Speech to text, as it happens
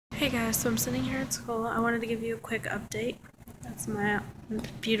Hey guys, so I'm sitting here at school. I wanted to give you a quick update. That's my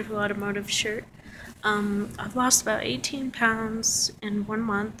beautiful automotive shirt. I've lost about 18 pounds in 1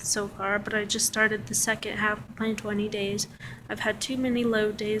 month so far, but I just started the second half of my 20 days. I've had too many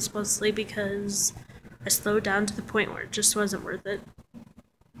load days, mostly because I slowed down to the point where it just wasn't worth it.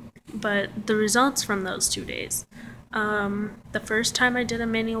 But the results from those 2 days, the first time I did a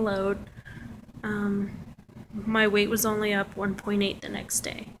mini load, my weight was only up 1.8 the next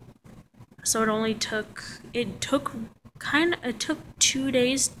day. So it took 2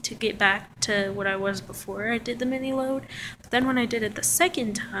 days to get back to what I was before I did the mini load. But then when I did it the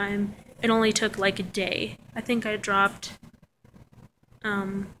second time, it only took like a day. I think I dropped,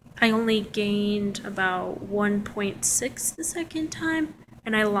 I only gained about 1.6 the second time,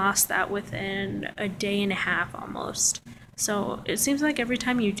 and I lost that within a day and a half almost. So it seems like every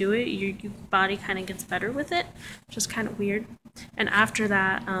time you do it, your body kind of gets better with it, which is kind of weird. And after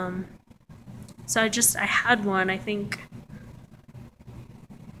that, so I had one, I think,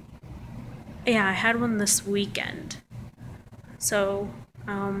 yeah, I had one this weekend. So,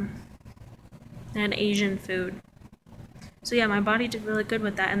 and Asian food. So yeah, my body did really good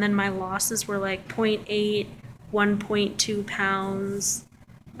with that. And then my losses were like 0.8, 1.2 pounds,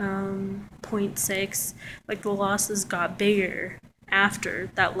 0.6. Like the losses got bigger after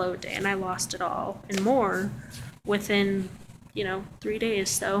that load day, and I lost it all and more within, 3 days.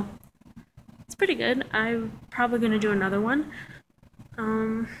 So it's pretty good. I'm probably gonna do another one.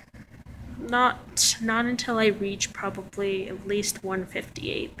 Not until I reach probably at least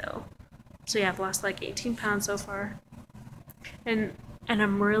 158 though. So yeah, I've lost like 18 pounds so far, and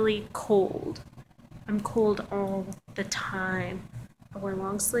I'm really cold. I'm cold all the time. I wear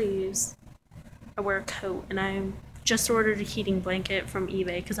long sleeves. I wear a coat, and I just ordered a heating blanket from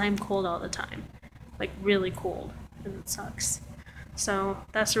eBay because I'm cold all the time, like really cold, and it sucks. So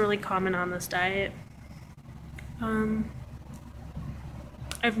that's really common on this diet.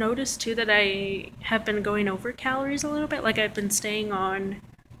 I've noticed too that I have been going over calories a little bit. Like I've been staying on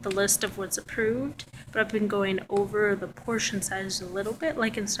the list of what's approved, but I've been going over the portion size a little bit.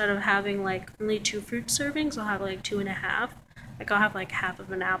 Like instead of having like only 2 fruit servings, I'll have like 2.5. Like I'll have like half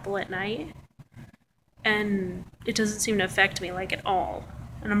of an apple at night, and it doesn't seem to affect me like at all.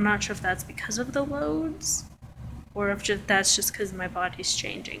 And I'm not sure if that's because of the loads or if that's just because my body's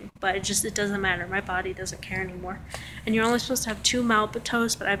changing. But it doesn't matter. My body doesn't care anymore. And you're only supposed to have 2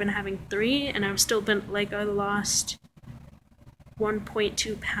 Malpitos, but I've been having 3, and I've still been like I lost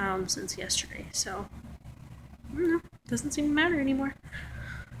 1.2 pounds since yesterday. So I don't know. It doesn't seem to matter anymore.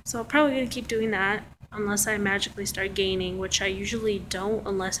 So I'm probably gonna keep doing that unless I magically start gaining, which I usually don't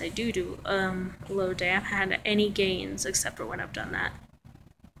unless I do a low day. I haven't had any gains except for when I've done that.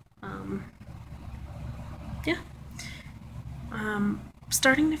 Yeah.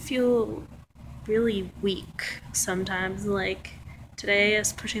 Starting to feel really weak sometimes. Like today, I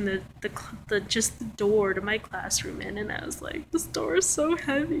was pushing the door to my classroom in, and I was like, this door is so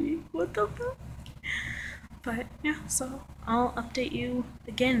heavy. What the fuck? But yeah, so I'll update you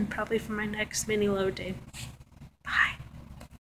again probably for my next mini load day.